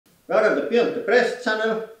Welcome to Beyond the Press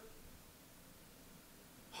channel.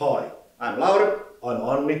 Hi, I'm Lauri. I'm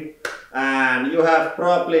Anni. And you have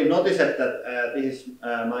probably noticed that this is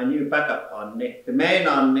my new backup Anni. The main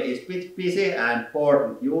Anni is a bit busy and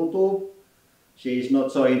bored with YouTube. She is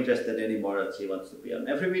not so interested anymore that she wants to be on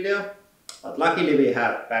every video. But luckily we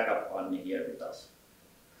have backup Anni here with us.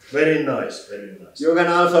 Very nice, very nice. You can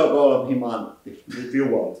also call him Antti. If you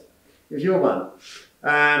want. If you want.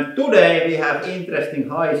 And today we have interesting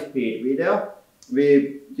high-speed video.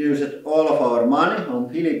 We used all of our money on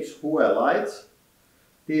Philips Hue lights.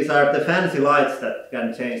 These are the fancy lights that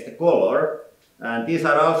can change the color. And these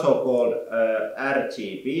are also called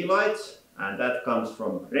RGP lights. And that comes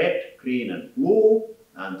from red, green and blue.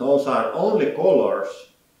 And those are only colors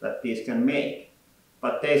that these can make.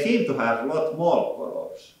 But they seem to have a lot more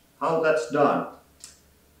colors. How that's done?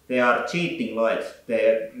 They are cheating lights.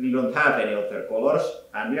 They don't have any other colors.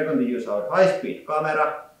 And we are going to use our high-speed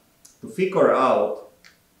camera to figure out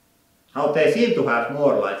how they seem to have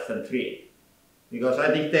more lights than 3. Because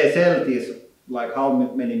I think they sell these, like how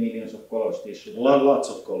many millions of colors these should be. Lots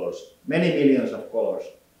of colors. Many millions of colors.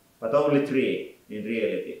 But only 3 in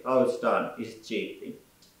reality. How it's done? Is it cheating?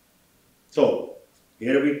 So,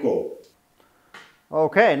 here we go.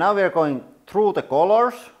 Okay, now we are going through the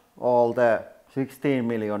colors. All the 16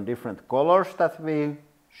 million different colors that we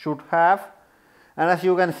should have. And as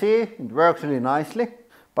you can see, it works really nicely.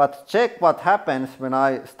 But check what happens when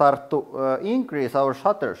I start to increase our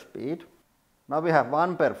shutter speed. Now we have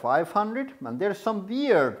 1 per 500 and there's some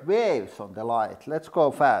weird waves on the light. Let's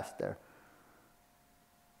go faster.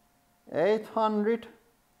 800,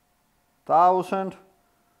 1000,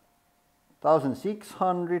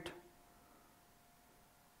 1600.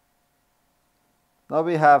 Now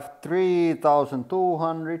we have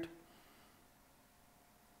 3200.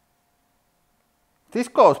 This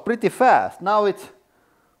goes pretty fast. Now it's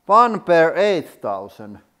 1 per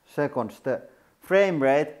 8000 seconds the frame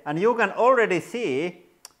rate, and you can already see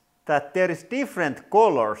that there is different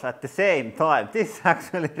colors at the same time. This is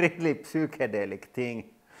actually really psychedelic thing.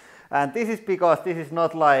 And this is because this is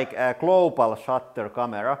not like a global shutter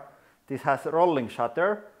camera. This has rolling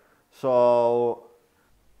shutter. So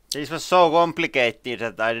this was so complicated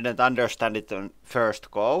that I didn't understand it on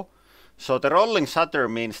first go. So the rolling shutter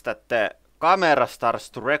means that the camera starts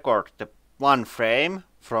to record the one frame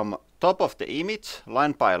from top of the image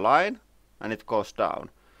line by line and it goes down.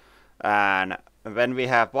 And when we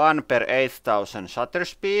have 1 per 8000 shutter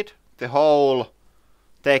speed, the whole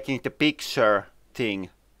taking the picture thing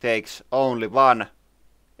takes only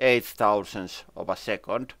 1/8000th of a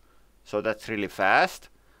second. So that's really fast.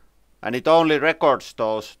 And it only records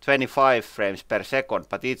those 25 frames per second,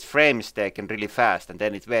 but each frame is taken really fast and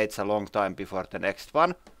then it waits a long time before the next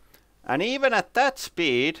one. And even at that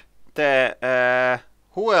speed, the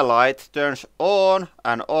Hue light turns on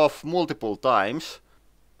and off multiple times.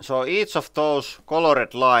 So each of those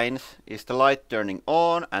colored lines is the light turning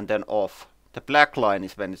on and then off. The black line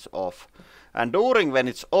is when it's off. And during when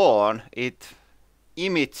it's on, it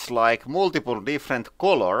emits like multiple different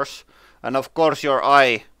colors. And of course your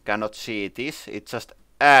eye cannot see this. It just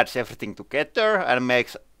adds everything together and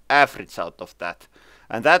makes average out of that.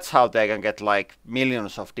 And that's how they can get like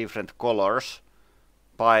millions of different colors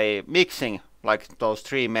by mixing like those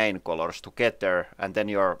 3 main colors together, and then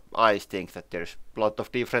your eyes think that there's a lot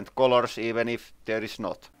of different colors even if there is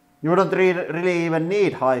not. You don't really even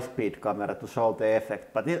need high-speed camera to show the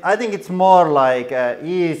effect, but I think it's more like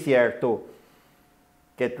easier to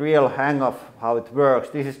get real hang of how it works.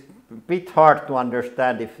 This is a bit hard to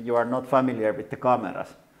understand if you are not familiar with the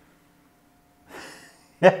cameras.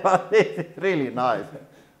 Yeah, but this is really nice.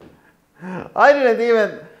 I didn't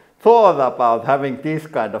even thought about having this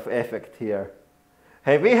kind of effect here.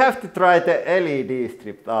 Hey, we have to try the LED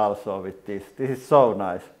strip also with this. This is so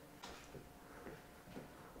nice.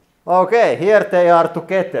 Okay, here they are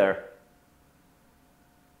together.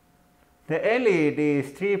 The LED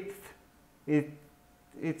strip,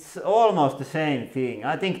 it's almost the same thing.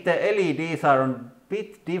 I think the LEDs are on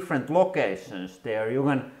bit different locations there. You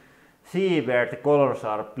can see where the colors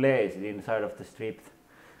are placed inside of the strip.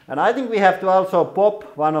 And I think we have to also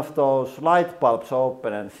pop one of those light bulbs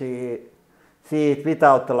open and see it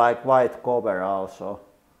without the like white cover also.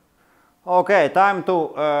 Okay, time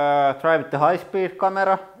to try with the high-speed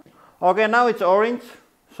camera. Okay, now it's orange,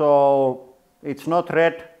 so it's not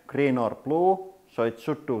red, green or blue, so it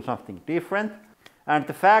should do something different. And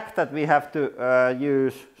the fact that we have to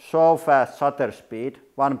use so fast shutter speed,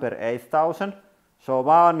 1 per 8000, so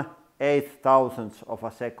 1/8000th of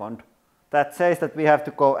a second, that says that we have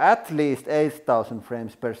to go at least 8000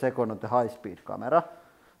 frames per second on the high-speed camera.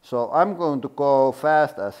 So I'm going to go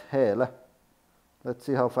fast as hell. Let's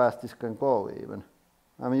see how fast this can go even.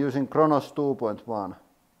 I'm using Chronos 2.1.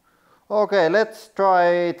 Okay, let's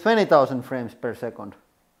try 20,000 frames per second.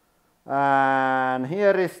 And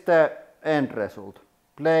here is the end result.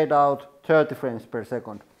 Played out 30 frames per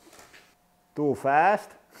second. Too fast.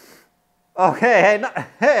 Okay, hey, no,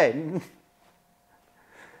 hey.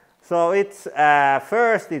 So it's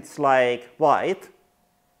first it's like white.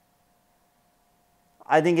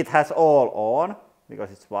 I think it has all on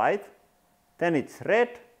because it's white. Then it's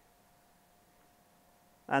red.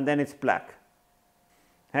 And then it's black.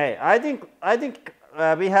 Hey, I think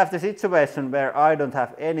we have the situation where I don't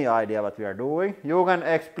have any idea what we are doing. You can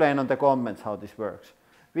explain on the comments how this works.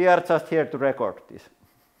 We are just here to record this.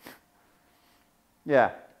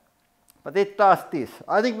 Yeah, but it does this.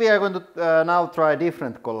 I think we are going to now try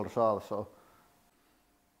different colors also.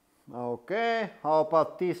 Okay, how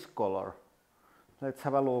about this color? Let's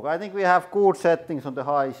have a look. I think we have good settings on the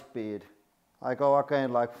high speed. I go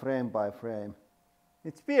again like frame by frame.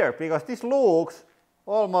 It's weird because this looks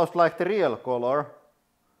almost like the real color.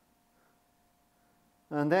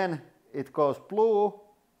 And then it goes blue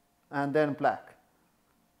and then black.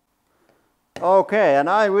 Okay, and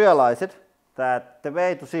I realized that the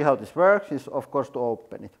way to see how this works is of course to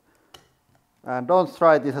open it. And don't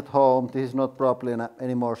try this at home. This is not probably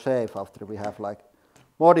any more safe after we have like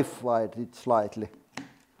modified it slightly.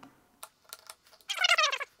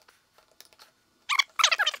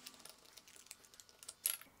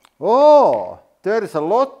 Oh, there is a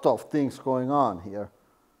lot of things going on here.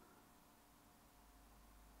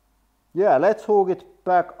 Yeah, let's hook it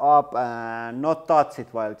back up and not touch it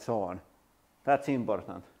while it's on. That's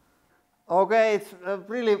important. Okay, it's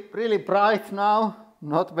really bright now,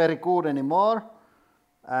 not very good anymore.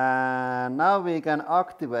 And now we can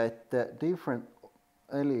activate the different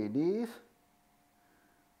LEDs.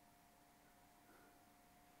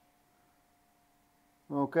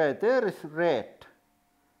 Okay, there is red.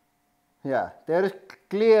 Yeah, there is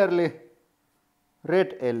clearly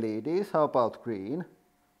red LEDs. How about green?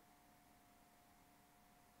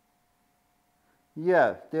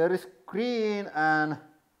 Yeah, there is green, and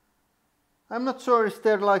I'm not sure if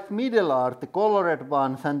they're like middle are the colored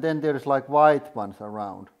ones, and then there's like white ones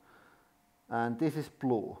around. And this is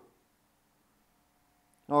blue.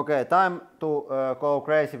 Okay, time to go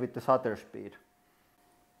crazy with the shutter speed.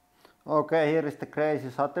 Okay, here is the crazy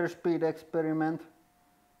shutter speed experiment.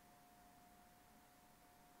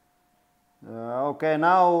 Okay,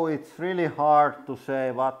 now it's really hard to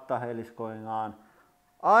say what the hell is going on.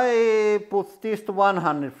 I put this to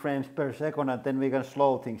 100 frames per second and then we can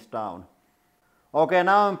slow things down. Okay,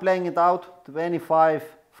 now I'm playing it out 25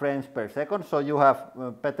 frames per second, so you have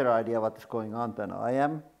a better idea what is going on than I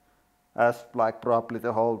am, as like probably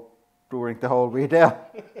during the whole video.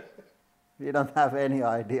 We don't have any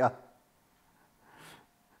idea.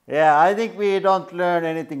 Yeah, I think we don't learn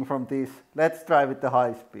anything from this. Let's try with the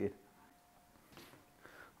high speed.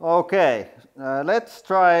 Okay, let's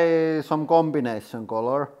try some combination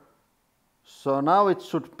color. So now it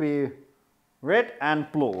should be red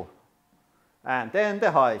and blue. And then the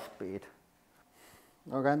high speed.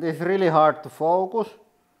 Okay, and this is really hard to focus.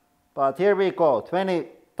 But here we go,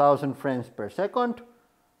 20,000 frames per second.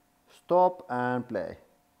 Stop and play.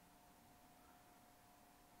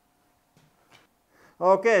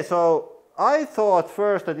 Okay, so I thought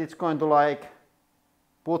first that it's going to like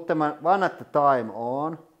put them one at a time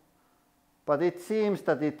on. But it seems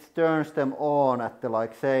that it turns them on at the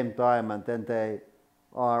like same time, and then they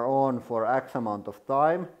are on for X amount of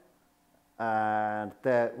time. And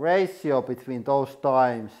the ratio between those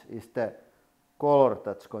times is the color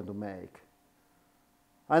that's going to make.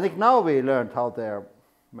 I think now we learned how they're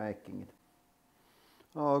making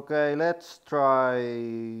it. Okay, let's try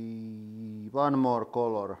one more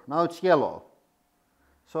color. Now it's yellow.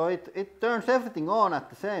 So it turns everything on at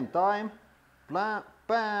the same time. Blam,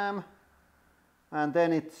 bam. And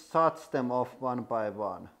then it shuts them off one by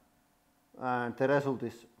one. And the result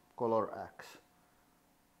is color X.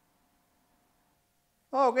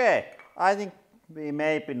 Okay, I think we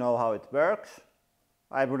maybe know how it works.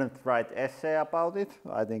 I wouldn't write essay about it.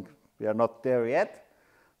 I think we are not there yet.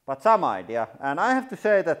 But some idea. And I have to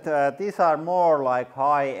say that these are more like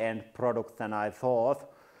high-end products than I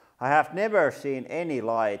thought. I have never seen any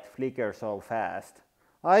light flicker so fast.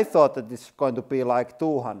 I thought that it's going to be like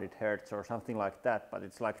 200 Hz or something like that, but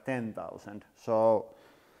it's like 10,000. So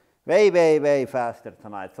way faster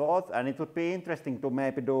than I thought. And it would be interesting to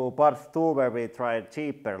maybe do part 2 where we try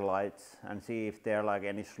cheaper lights and see if they're like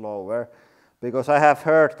any slower. Because I have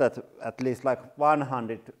heard that at least like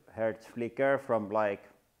 100 Hz flicker from like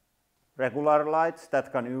regular lights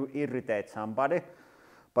that can irritate somebody,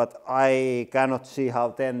 but I cannot see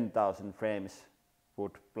how 10,000 frames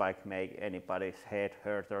would like make anybody's head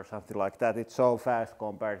hurt or something like that. It's so fast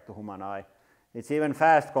compared to human eye. It's even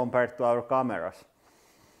fast compared to our cameras.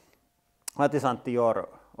 What is, Antti, your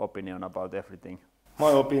opinion about everything?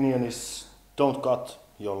 My opinion is don't cut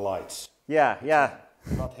your lights. Yeah.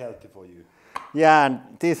 Not healthy for you. Yeah,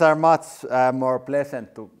 and these are much more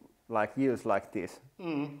pleasant to like use like this.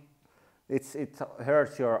 It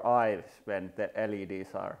hurts your eyes when the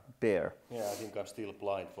LEDs are bare. Yeah, I think I'm still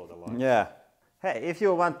blind for the light. Yeah. Hey, if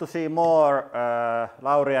you want to see more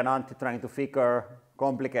Lauri and Antti trying to figure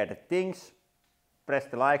complicated things, press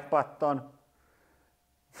the like button.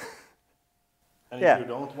 And if you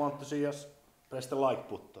don't want to see us, press the like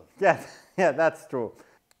button. Yeah, that's true.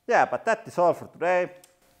 Yeah, but that is all for today.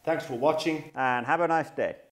 Thanks for watching. And have a nice day.